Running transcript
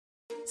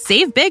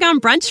Save big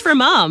on brunch for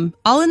mom,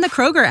 all in the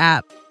Kroger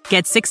app.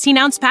 Get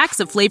 16-ounce packs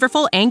of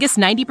flavorful Angus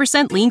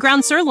 90% lean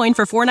ground sirloin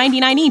for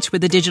 $4.99 each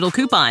with a digital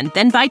coupon.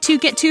 Then buy 2,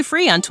 get 2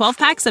 free on 12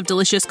 packs of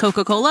delicious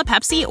Coca-Cola,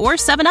 Pepsi, or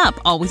 7-Up,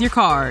 all with your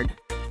card.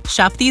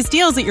 Shop these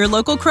deals at your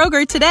local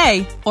Kroger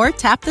today, or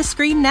tap the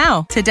screen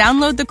now to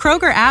download the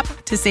Kroger app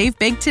to save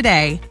big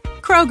today.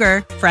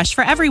 Kroger, fresh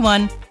for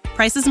everyone.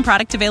 Prices and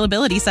product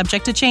availability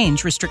subject to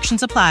change.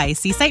 Restrictions apply.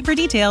 See site for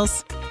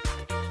details.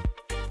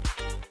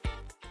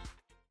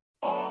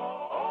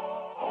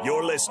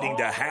 You're listening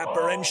to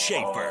Happer and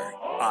Schaefer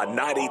on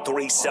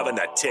 93.7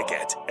 The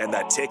Ticket and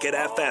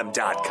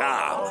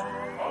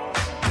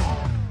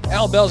theticketfm.com.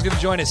 Allan Bell's going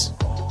to join us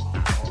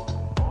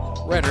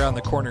right around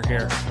the corner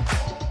here.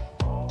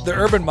 The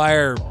Urban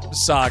Meyer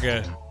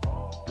saga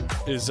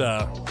is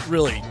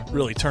really,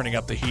 really turning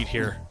up the heat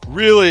here.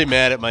 Really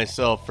mad at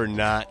myself for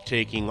not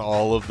taking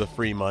all of the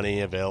free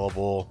money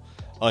available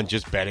on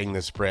just betting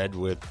the spread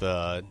with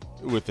the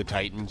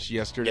Titans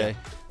yesterday.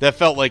 Yeah. That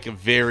felt like a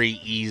very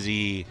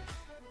easy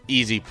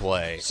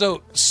play.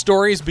 So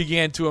stories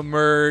began to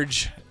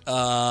emerge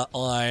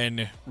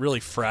on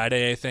really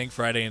Friday, I think,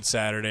 Friday and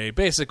Saturday.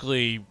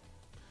 Basically,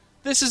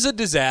 this is a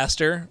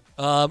disaster.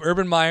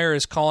 Urban Meyer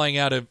is calling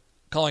out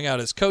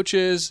his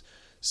coaches,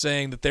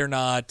 saying that they're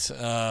not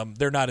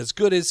as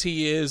good as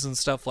he is and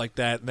stuff like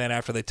that. And then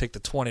after they take the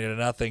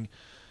 20-0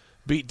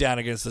 beat down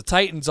against the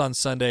Titans on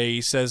Sunday,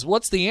 he says,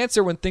 "What's the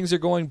answer when things are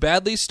going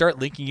badly? Start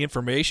leaking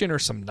information or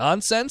some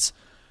nonsense?"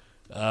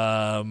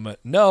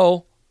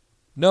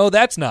 No,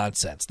 that's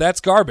nonsense. That's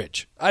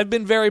garbage. I've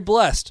been very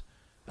blessed.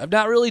 I've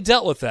not really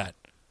dealt with that.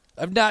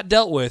 I've not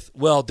dealt with,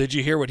 well, did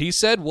you hear what he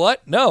said?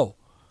 What? No.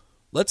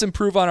 Let's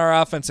improve on our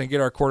offense and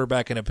get our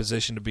quarterback in a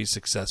position to be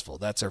successful.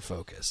 That's our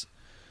focus.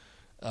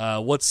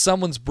 What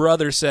someone's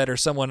brother said or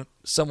someone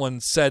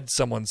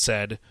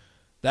said,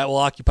 that will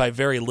occupy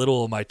very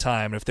little of my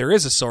time. If there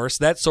is a source,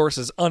 that source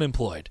is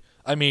unemployed.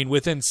 I mean,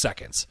 within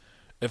seconds,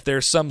 if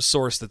there's some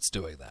source that's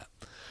doing that.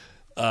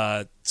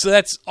 So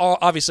that's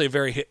obviously a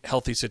very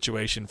healthy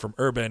situation from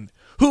Urban,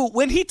 who,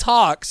 when he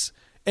talks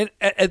and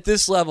at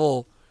this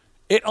level,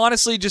 it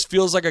honestly just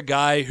feels like a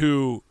guy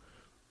who,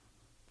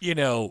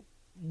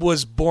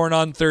 was born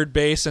on third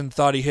base and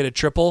thought he hit a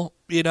triple,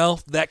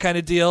 that kind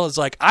of deal. It's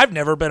like, I've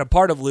never been a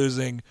part of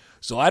losing,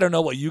 so I don't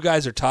know what you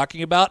guys are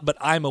talking about, but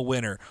I'm a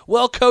winner.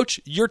 Well, coach,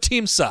 your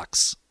team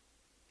sucks.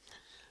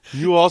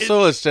 You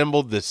also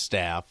assembled this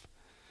staff.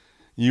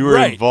 You were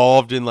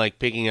involved in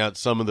picking out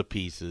some of the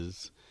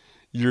pieces.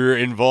 You're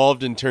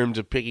involved in terms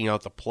of picking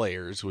out the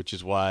players, which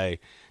is why,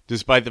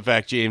 despite the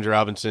fact James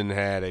Robinson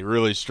had a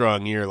really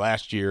strong year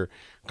last year,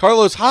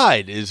 Carlos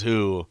Hyde is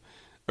who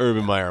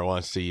Urban Meyer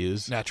wants to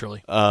use.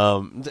 Naturally.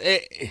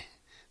 The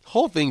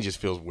whole thing just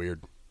feels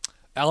weird.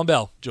 Allan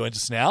Bell joins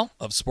us now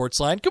of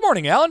SportsLine. Good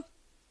morning, Allan.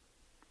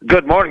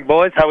 Good morning,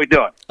 boys. How we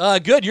doing?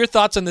 Good. Your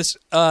thoughts on this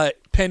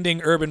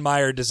pending Urban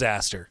Meyer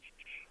disaster?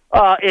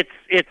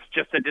 It's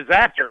just a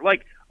disaster.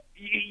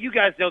 You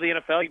guys know the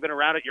NFL. You've been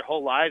around it your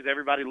whole lives.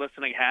 Everybody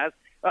listening has.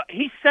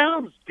 He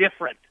sounds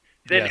different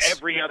than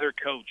every other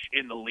coach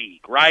in the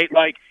league, right?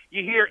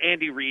 You hear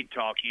Andy Reid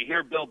talk, you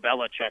hear Bill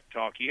Belichick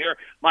talk, you hear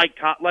Mike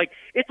Tom.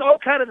 It's all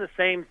kind of the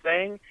same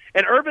thing.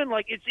 And Urban,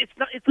 it's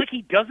not. It's like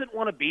he doesn't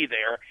want to be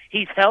there.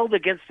 He's held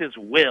against his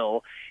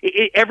will.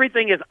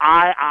 Everything is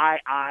I.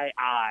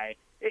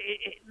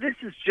 This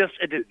is just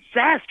a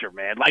disaster,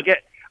 man.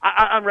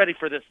 I'm ready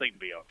for this thing to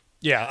be over.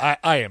 Yeah,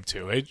 I am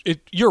too.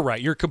 You're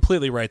right. You're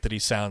completely right that he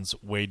sounds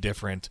way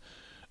different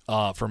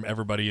from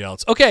everybody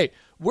else. Okay,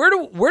 where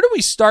do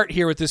we start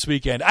here with this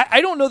weekend?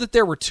 I don't know that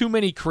there were too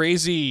many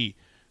crazy,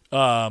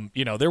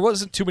 there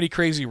wasn't too many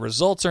crazy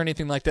results or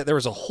anything like that. There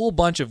was a whole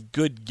bunch of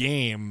good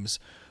games.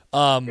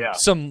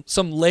 Some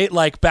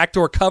late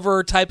backdoor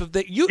cover type of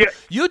thing.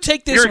 You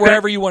take this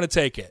wherever you want to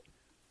take it.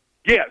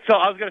 Yeah. So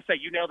I was going to say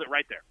you nailed it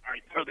right there. All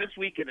right. So this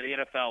weekend in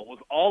the NFL was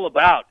all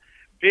about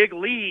big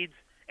leads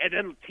and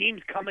then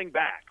teams coming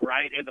back,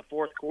 right, in the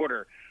fourth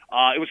quarter.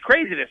 It was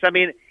craziness. I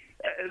mean,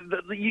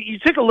 you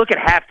took a look at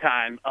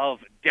halftime of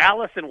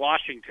Dallas and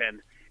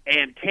Washington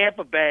and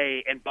Tampa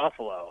Bay and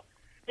Buffalo.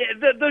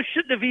 Those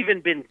shouldn't have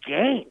even been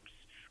games,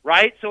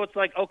 right? So it's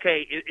like,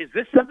 okay, is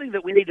this something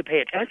that we need to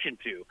pay attention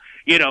to,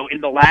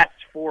 in the last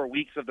 4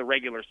 weeks of the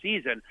regular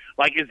season?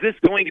 Is this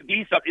going to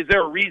be something? Is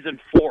there a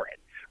reason for it,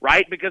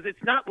 right? Because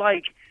it's not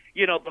like,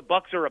 the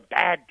Bucs are a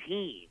bad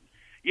team.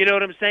 You know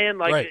what I'm saying?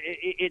 Right.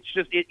 It's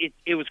just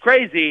it was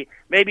crazy.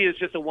 Maybe it's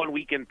just a one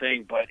weekend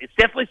thing, but it's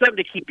definitely something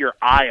to keep your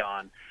eye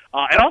on.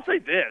 And I'll say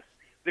this: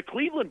 the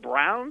Cleveland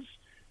Browns,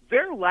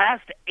 their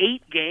last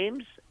 8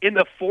 games in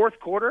the fourth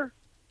quarter,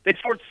 they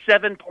scored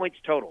 7 points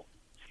total.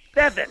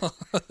 7.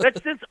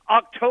 That's since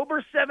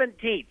October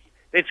 17th.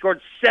 They've scored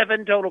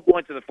 7 total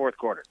points in the fourth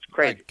quarter. It's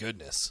crazy. My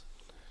goodness.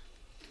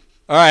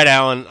 All right,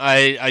 Allan.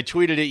 I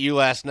tweeted at you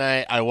last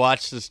night. I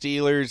watched the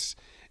Steelers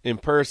in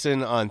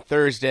person on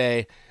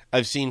Thursday.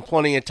 I've seen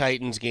plenty of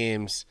Titans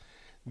games.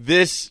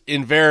 This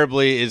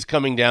invariably is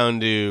coming down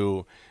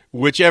to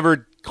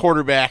whichever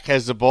quarterback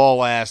has the ball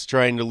last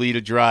trying to lead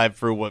a drive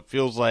for what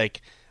feels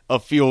like a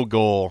field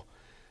goal.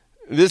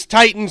 This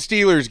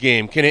Titans-Steelers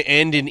game, can it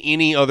end in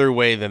any other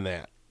way than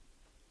that?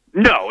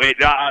 No,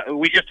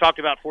 we just talked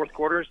about fourth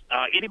quarters.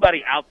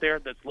 Anybody out there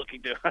that's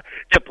looking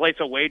to place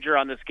a wager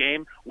on this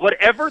game,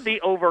 whatever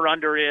the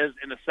over-under is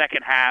in the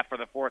second half or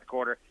the fourth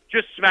quarter,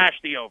 just smash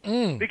the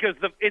over because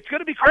it's going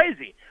to be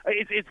crazy.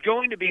 It's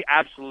going to be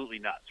absolutely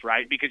nuts,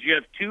 right? Because you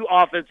have two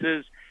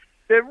offenses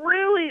that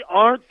really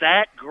aren't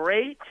that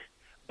great,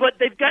 but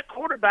they've got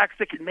quarterbacks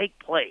that can make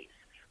plays,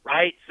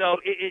 right? So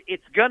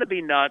it's going to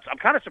be nuts. I'm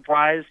kind of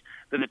surprised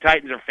that the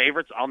Titans are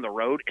favorites on the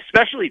road,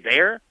 especially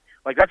there.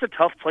 Like, that's a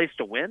tough place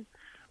to win.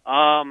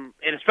 And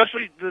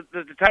especially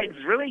the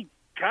Titans really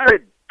kind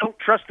of don't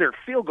trust their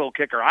field goal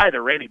kicker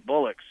either, Randy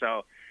Bullock.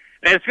 So,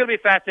 man, it's going to be a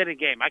fascinating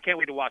game. I can't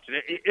wait to watch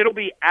it. It'll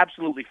be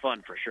absolutely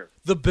fun for sure.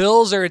 The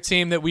Bills are a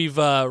team that we've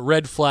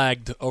red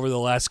flagged over the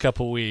last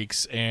couple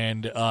weeks,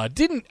 and I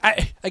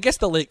guess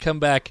the late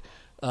comeback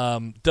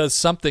does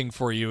something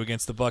for you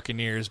against the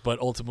Buccaneers, but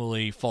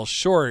ultimately falls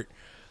short.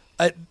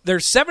 They're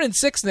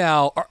 7-6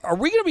 now. Are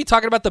we going to be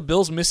talking about the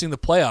Bills missing the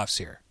playoffs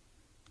here?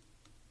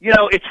 You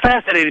know, it's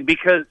fascinating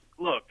because,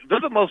 look, they're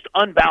the most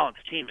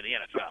unbalanced team in the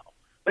NFL.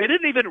 They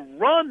didn't even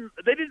run.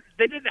 They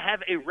didn't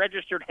have a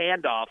registered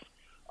handoff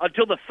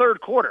until the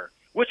third quarter,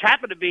 which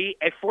happened to be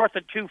a 4th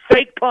and 2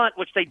 fake punt,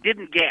 which they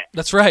didn't get.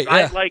 That's right.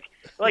 Yeah. Like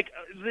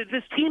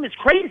this team is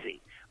crazy,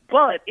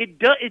 but it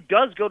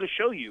does go to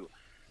show you,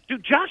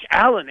 dude. Josh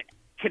Allan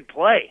can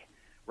play,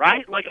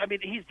 right? Like, I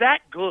mean, he's that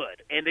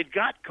good, and they've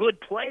got good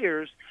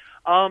players.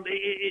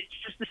 It's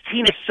just this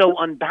team is so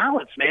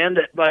unbalanced, man,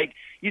 that like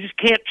you just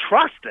can't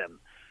trust them.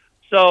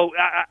 So,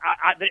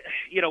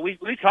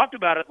 we talked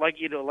about it, like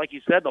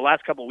you said, the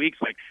last couple of weeks.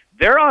 Like,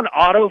 they're on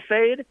auto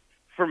fade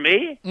for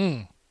me.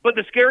 But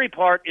the scary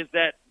part is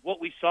that what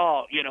we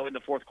saw, in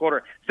the fourth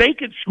quarter, they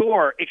could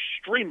score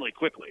extremely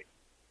quickly.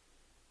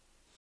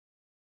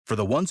 For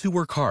the ones who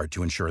work hard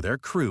to ensure their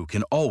crew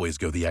can always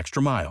go the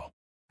extra mile,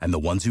 and the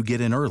ones who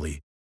get in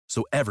early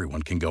so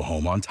everyone can go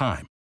home on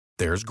time,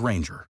 there's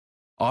Grainger,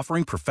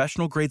 offering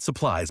professional-grade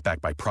supplies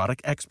backed by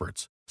product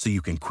experts so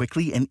you can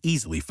quickly and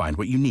easily find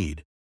what you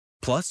need.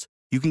 Plus,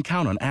 you can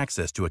count on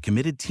access to a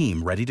committed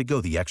team ready to go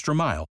the extra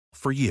mile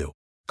for you.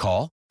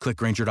 Call, click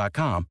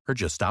Grainger.com, or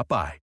just stop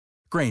by.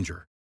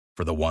 Grainger,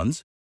 for the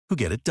ones who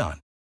get it done.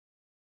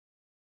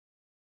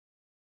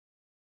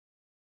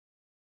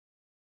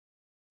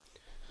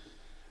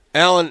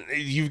 Allan,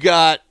 you've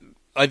got,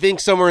 I think,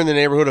 somewhere in the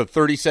neighborhood of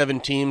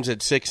 37 teams at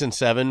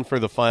 6-7 for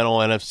the final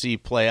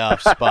NFC playoff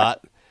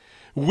spot.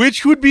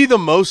 Which would be the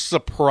most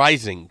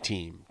surprising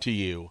team to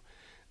you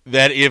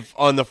that if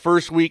on the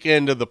first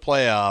weekend of the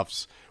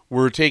playoffs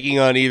we're taking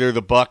on either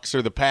the Bucs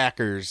or the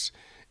Packers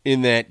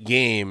in that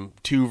game,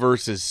 2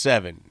 versus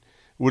 7?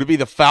 Would it be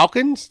the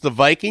Falcons, the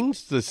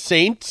Vikings, the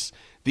Saints,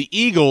 the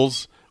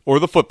Eagles, or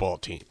the football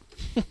team?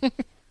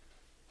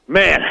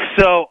 Man,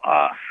 so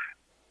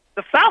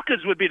the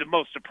Falcons would be the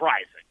most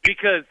surprising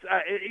because,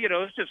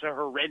 it's just a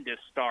horrendous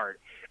start,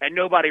 and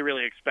nobody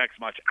really expects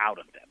much out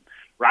of them,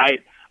 right?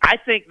 I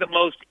think the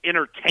most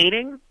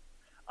entertaining,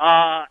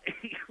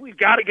 we've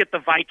got to get the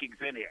Vikings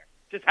in here.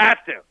 Just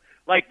have to.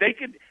 Like, they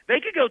could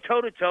go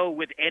toe-to-toe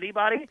with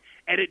anybody,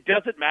 and it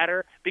doesn't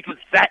matter because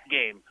that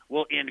game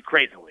will end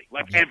crazily,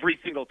 like every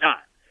single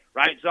time,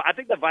 right? So I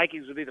think the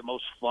Vikings would be the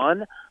most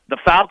fun. The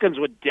Falcons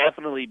would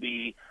definitely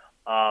be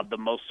the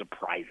most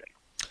surprising.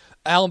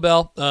 Allan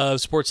Bell,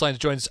 SportsLine,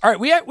 joins us. All right,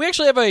 we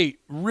actually have a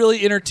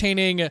really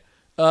entertaining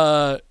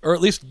or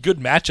at least good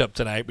matchup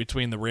tonight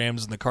between the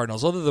Rams and the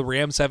Cardinals. Although the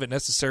Rams haven't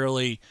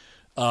necessarily,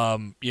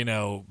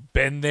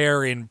 been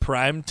there in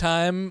prime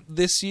time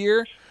this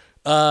year.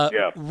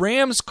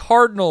 Rams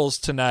Cardinals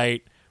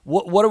tonight.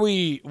 What are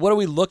we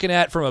looking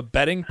at from a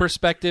betting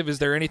perspective? Is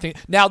there anything?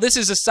 Now, this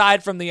is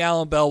aside from the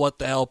Allan Bell What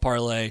the Hell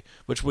parlay,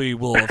 which we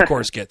will of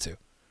course get to.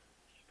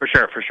 For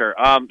sure.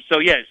 So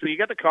you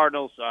got the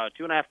Cardinals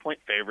 2.5-point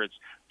favorites,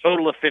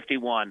 total of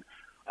 51.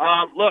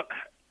 Look,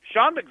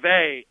 Sean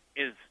McVay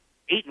is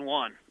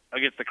 8-1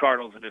 against the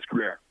Cardinals in his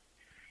career.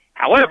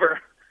 However,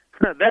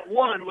 that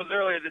one was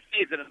earlier this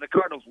season, and the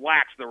Cardinals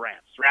waxed the Rams,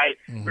 right?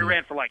 Mm-hmm. We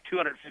ran for like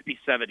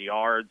 257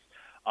 yards.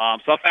 So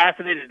I'm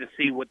fascinated to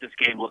see what this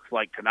game looks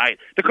like tonight.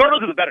 The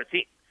Cardinals are the better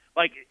team.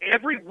 Like,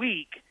 every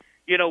week,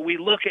 we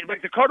look at –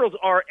 like, the Cardinals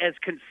are as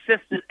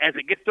consistent as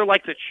it gets. They're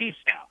like the Chiefs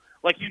now.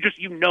 Like,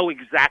 you know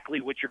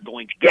exactly what you're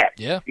going to get.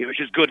 Yeah. Which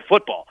is good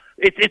football.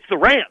 It's the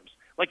Rams.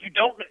 Like, you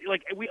don't –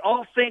 like, we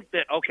all think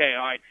that, okay,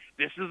 all right,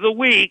 this is the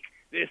week.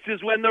 This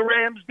is when the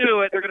Rams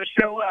do it. They're going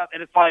to show up.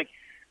 And it's like,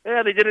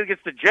 yeah, they did it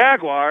against the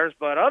Jaguars,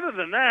 but other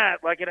than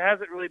that, like, it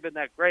hasn't really been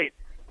that great.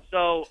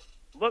 So,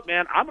 look,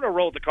 man, I'm going to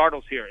roll the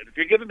Cardinals here. And if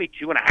you're giving me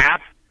 2.5,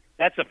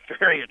 that's a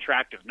very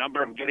attractive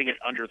number. I'm getting it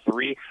under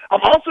 3. I'm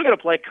also going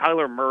to play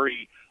Kyler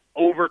Murray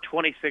over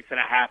 26.5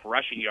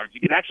 rushing yards. You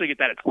can actually get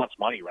that at plus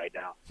money right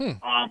now.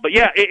 But,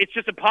 yeah, it's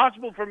just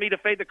impossible for me to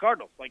fade the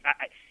Cardinals. Like,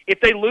 if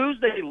they lose,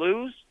 they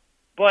lose,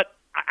 but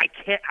I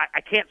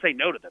can't say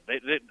no to them.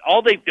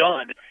 All they've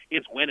done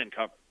is win and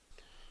cover.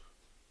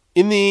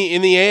 In the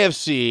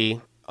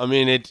AFC, I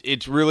mean,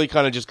 it's really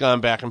kind of just gone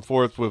back and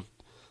forth with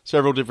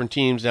several different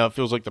teams. Now it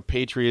feels like the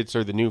Patriots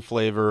are the new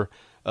flavor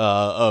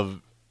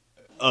of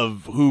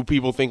who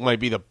people think might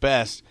be the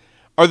best.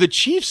 Are the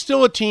Chiefs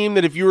still a team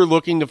that if you were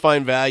looking to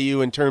find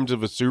value in terms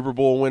of a Super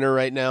Bowl winner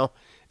right now,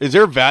 is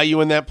there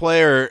value in that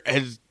play, or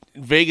has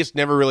Vegas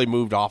never really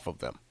moved off of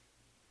them?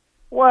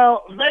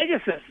 Well,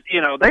 Vegas is,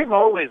 they've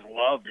always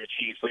loved the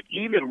Chiefs. Like,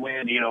 even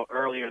when,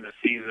 earlier in the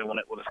season when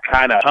it was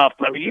kind of tough.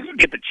 I mean, you can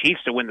get the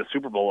Chiefs to win the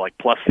Super Bowl like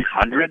plus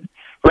 100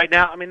 right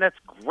now. I mean, that's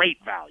great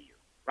value,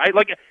 right?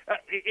 Like,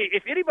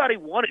 if anybody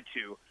wanted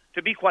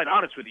to be quite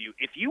honest with you,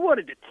 if you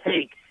wanted to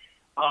take,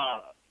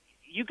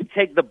 you could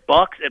take the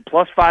Bucks at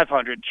plus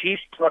 500,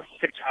 Chiefs plus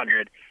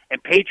 600,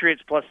 and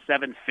Patriots plus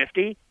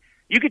 750.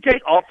 You could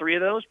take all three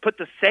of those, put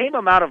the same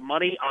amount of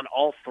money on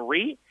all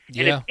three,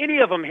 and if any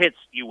of them hits,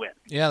 you win.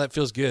 Yeah, that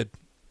feels good.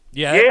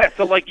 Yeah,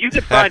 so like you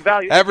could find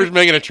value. Average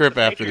making a trip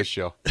after the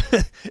show.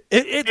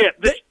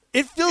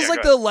 It feels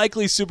like the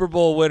likely Super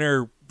Bowl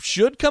winner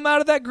should come out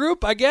of that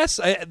group, I guess.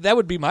 That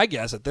would be my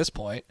guess at this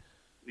point.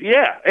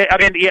 Yeah, I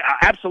mean, yeah,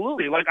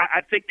 absolutely. Like,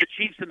 I think the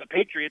Chiefs and the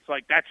Patriots,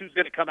 like, that's who's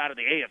going to come out of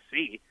the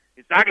AFC.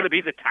 It's not going to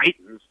be the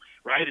Titans,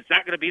 right? It's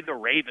not going to be the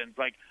Ravens.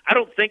 Like, I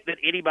don't think that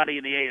anybody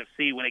in the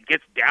AFC, when it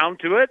gets down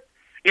to it,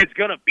 is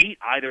going to beat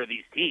either of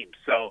these teams.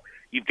 So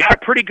you've got a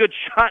pretty good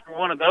shot in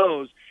one of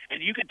those,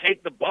 and you can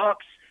take the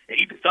Bucks and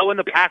you can throw in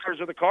the Packers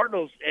or the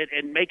Cardinals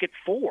and make it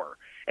 4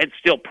 and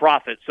still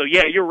profit. So,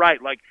 yeah, you're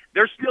right. Like,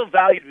 there's still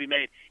value to be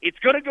made. It's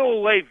going to go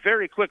away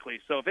very quickly.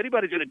 So if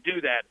anybody's going to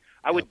do that,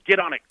 I would get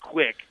on it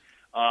quick.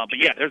 But,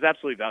 yeah, there's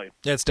absolutely value.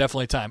 Yeah, it's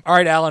definitely time. All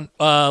right, Allan,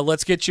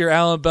 let's get your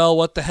Allan Bell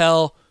what the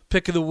hell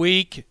pick of the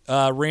week.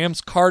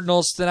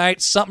 Rams-Cardinals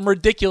tonight. Something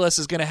ridiculous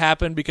is going to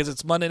happen because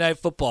it's Monday Night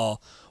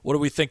Football. What do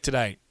we think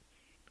tonight?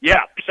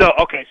 Yeah, so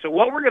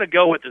what we're going to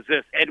go with is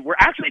this, and we're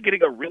actually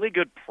getting a really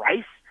good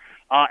price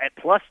at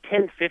plus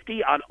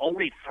 1050 on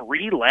only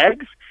 3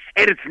 legs,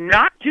 and it's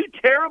not too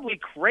terribly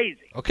crazy.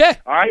 Okay.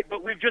 All right,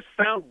 but we've just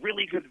found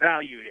really good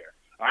value here.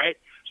 All right,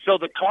 so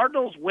the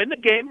Cardinals win the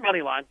game,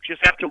 money line,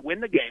 just have to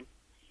win the game.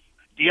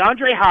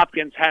 DeAndre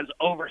Hopkins has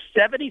over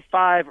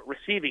 75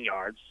 receiving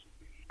yards,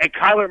 and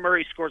Kyler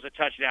Murray scores a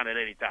touchdown at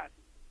any time.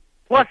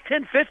 Plus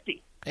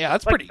 1050. Yeah,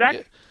 that's pretty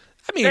good.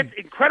 I mean, that's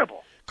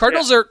incredible.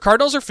 Cardinals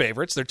are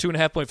favorites. They're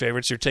 2.5-point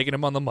favorites. You're taking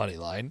them on the money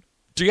line.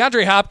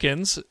 DeAndre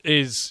Hopkins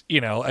is,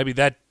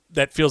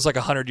 that feels like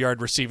a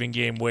 100-yard receiving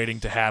game waiting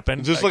to happen.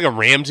 Is this like a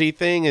Ramsey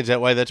thing? Is that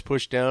why that's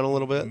pushed down a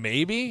little bit?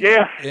 Maybe.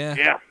 Yeah.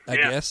 I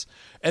guess.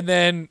 And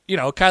then,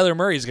 Kyler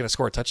Murray is going to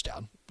score a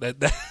touchdown.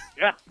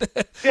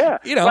 Yeah.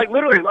 Like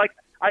literally, like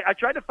I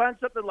tried to find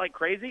something like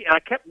crazy, and I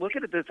kept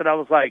looking at this, and I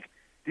was like,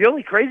 the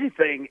only crazy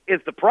thing is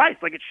the price.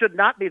 Like, it should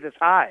not be this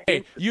high.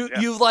 Hey,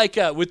 you like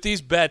with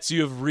these bets,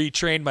 you have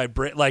retrained my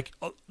brain. Like,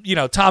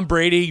 Tom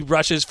Brady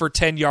rushes for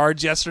 10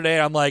 yards yesterday.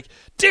 I'm like,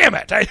 damn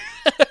it!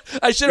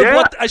 I should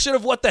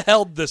have what the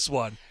hell this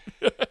one,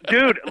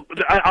 dude.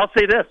 I'll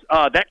say this: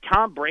 that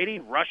Tom Brady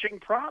rushing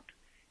prop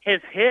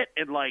has hit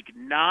in like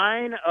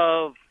 9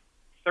 of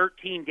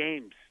 13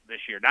 games this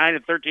year. 9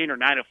 of 13 or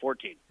 9 of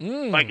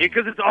 14. Like,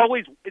 because it's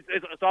always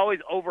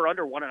over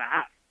under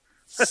 1.5.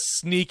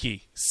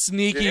 Sneaky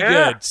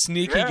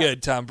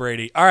good, Tom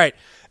Brady. All right,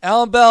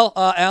 Allan Bell.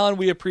 Allan,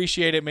 we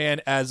appreciate it,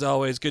 man. As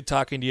always, good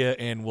talking to you,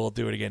 and we'll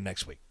do it again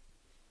next week.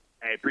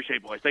 Hey, appreciate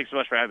it, boys. Thanks so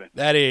much for having me.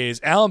 That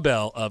is Allan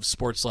Bell of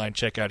SportsLine.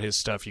 Check out his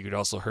stuff. You could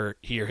also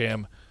hear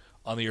him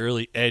on the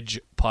Early Edge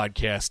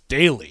podcast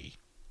daily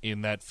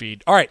in that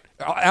feed. All right,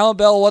 Allan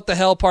Bell, what the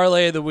hell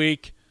parlay of the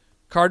week?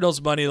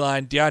 Cardinals money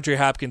line. DeAndre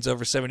Hopkins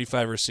over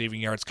 75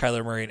 receiving yards.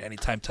 Kyler Murray an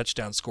anytime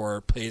touchdown scorer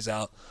pays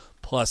out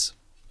plus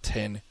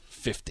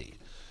 1050.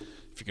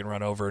 If you can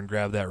run over and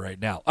grab that right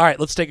now. All right,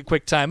 let's take a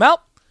quick timeout.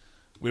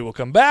 We will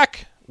come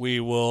back. We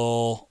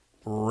will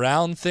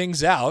round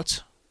things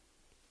out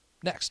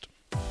next.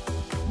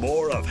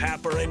 More of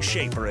Happer and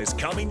Schaefer is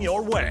coming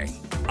your way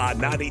on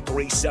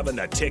 93.7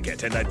 The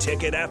Ticket and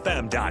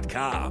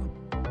theticketfm.com.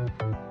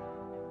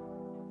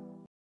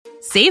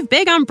 Save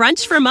big on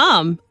brunch for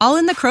mom, all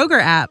in the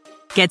Kroger app.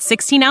 Get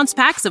 16-ounce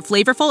packs of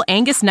flavorful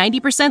Angus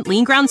 90%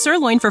 lean ground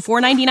sirloin for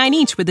 $4.99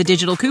 each with a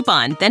digital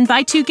coupon. Then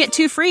buy 2, get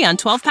 2 free on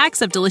 12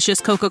 packs of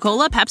delicious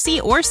Coca-Cola,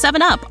 Pepsi, or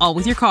 7-Up, all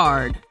with your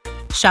card.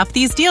 Shop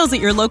these deals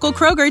at your local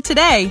Kroger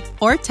today,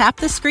 or tap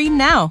the screen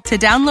now to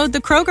download the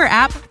Kroger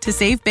app to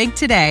save big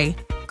today.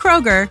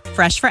 Kroger,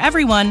 fresh for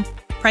everyone.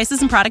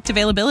 Prices and product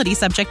availability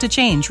subject to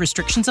change.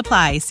 Restrictions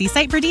apply. See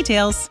site for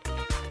details.